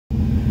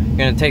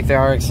Gonna take the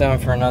RX7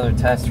 for another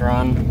test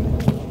run.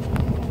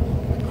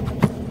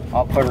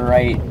 I'll put her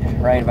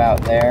right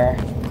about there.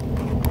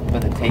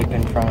 Put the tape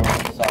in front of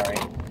her. Sorry.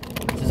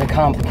 This is a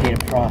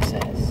complicated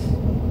process.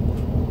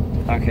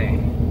 Okay.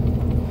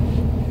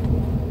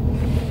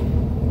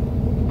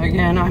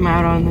 Again, I'm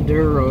out on the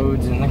dirt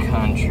roads in the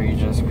country,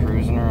 just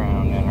cruising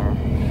around in her.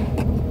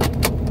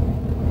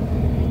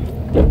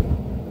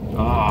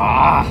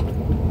 Ah,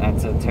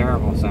 that's a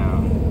terrible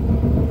sound.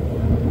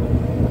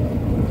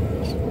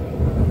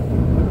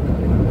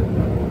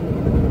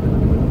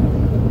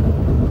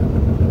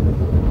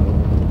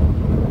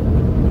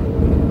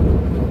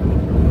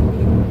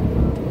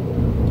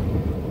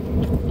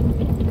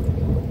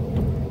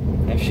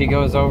 If she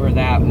goes over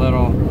that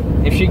little,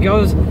 if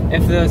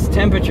the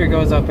temperature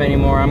goes up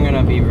anymore, I'm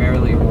gonna be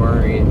really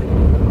worried.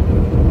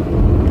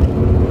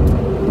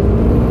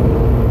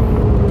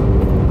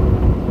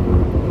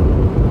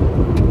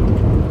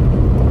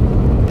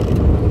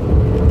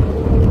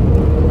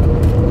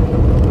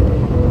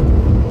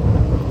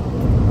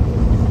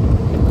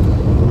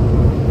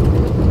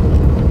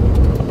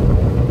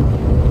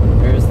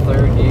 There's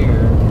third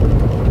gear.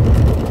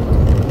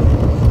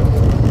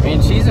 I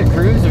mean, she's a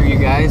cruiser, you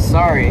guys,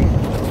 sorry.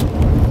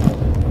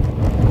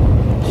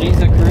 She's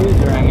a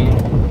cruiser, I mean,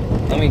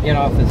 let me get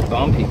off this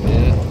bumpy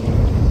bit.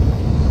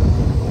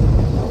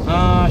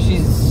 Oh,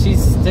 she's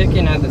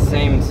sticking at the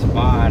same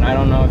spot. I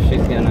don't know if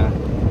she's gonna,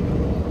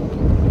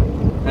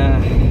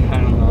 I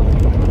don't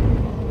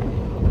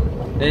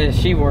know.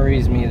 She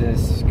worries me,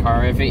 this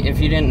car. If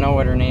you didn't know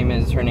what her name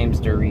is, her name's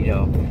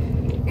Dorito.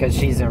 Because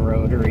she's a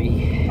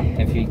rotary.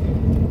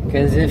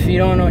 Because if you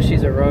don't know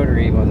she's a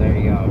rotary, well, there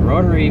you go.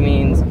 Rotary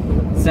means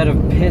instead of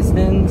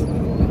pistons,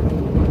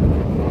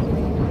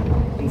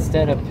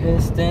 instead of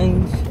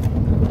piston,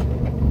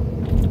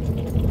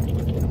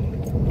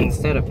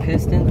 instead of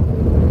pistons,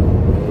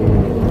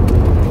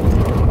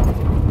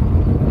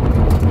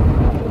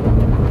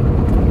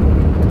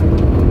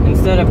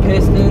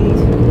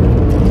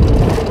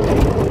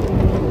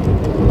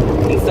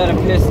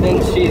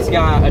 she's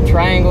got a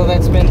triangle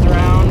that spins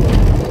around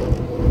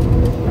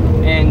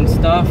and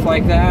stuff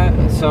like that.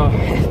 So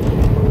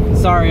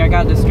sorry, I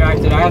got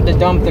distracted. I had to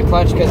dump the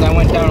clutch because I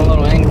went down a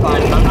little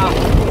incline, and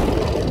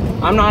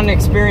I'm not an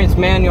experienced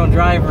manual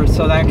driver,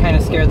 so that kind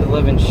of scared the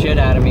living shit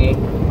out of me.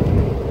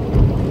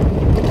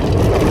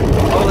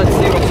 Oh, let's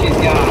see what she's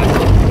got.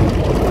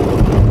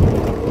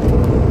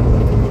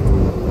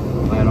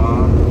 Let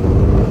off.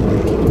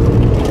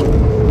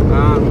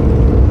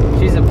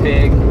 She's a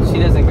pig. She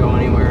doesn't go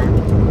anywhere.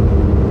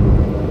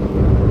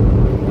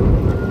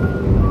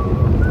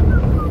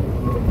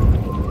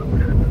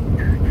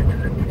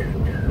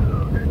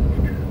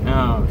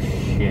 Oh,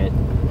 shit.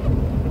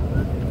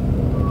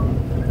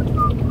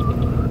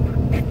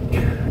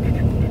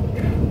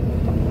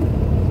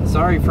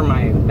 Sorry for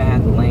my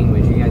bad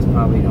language. You guys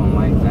probably don't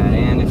like that.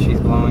 And if she's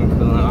blowing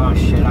coolant, oh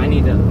shit! I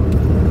need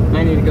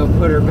to go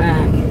put her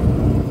back.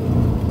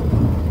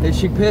 Is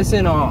she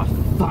pissing? Oh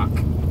fuck!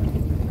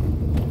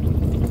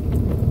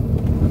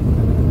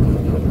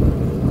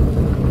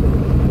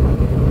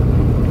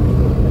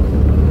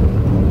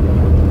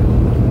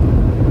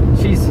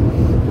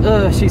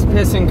 She's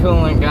pissing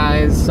coolant,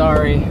 guys.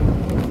 Sorry.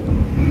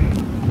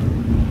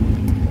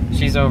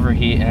 She's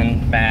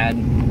overheating bad,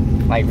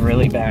 like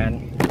really bad.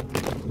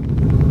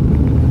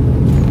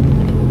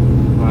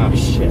 Oh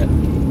shit.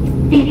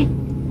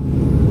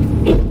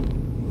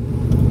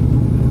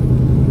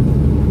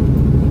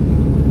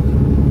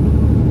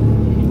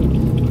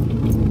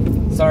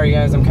 Sorry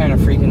guys, I'm kind of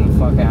freaking the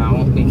fuck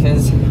out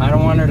because I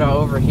don't want her to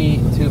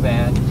overheat too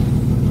bad.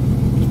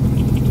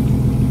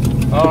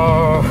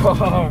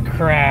 Oh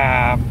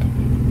crap.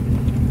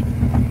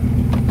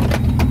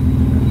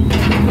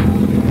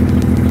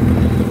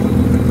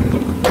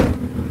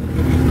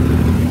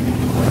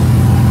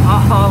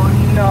 Oh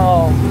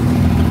no.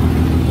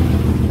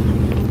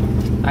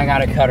 I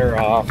gotta cut her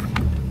off.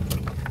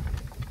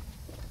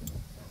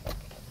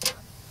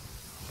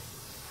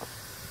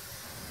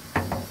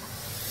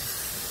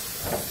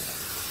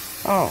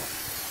 Oh.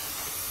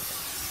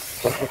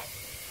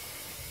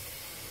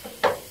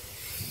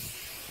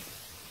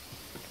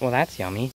 Well, that's yummy.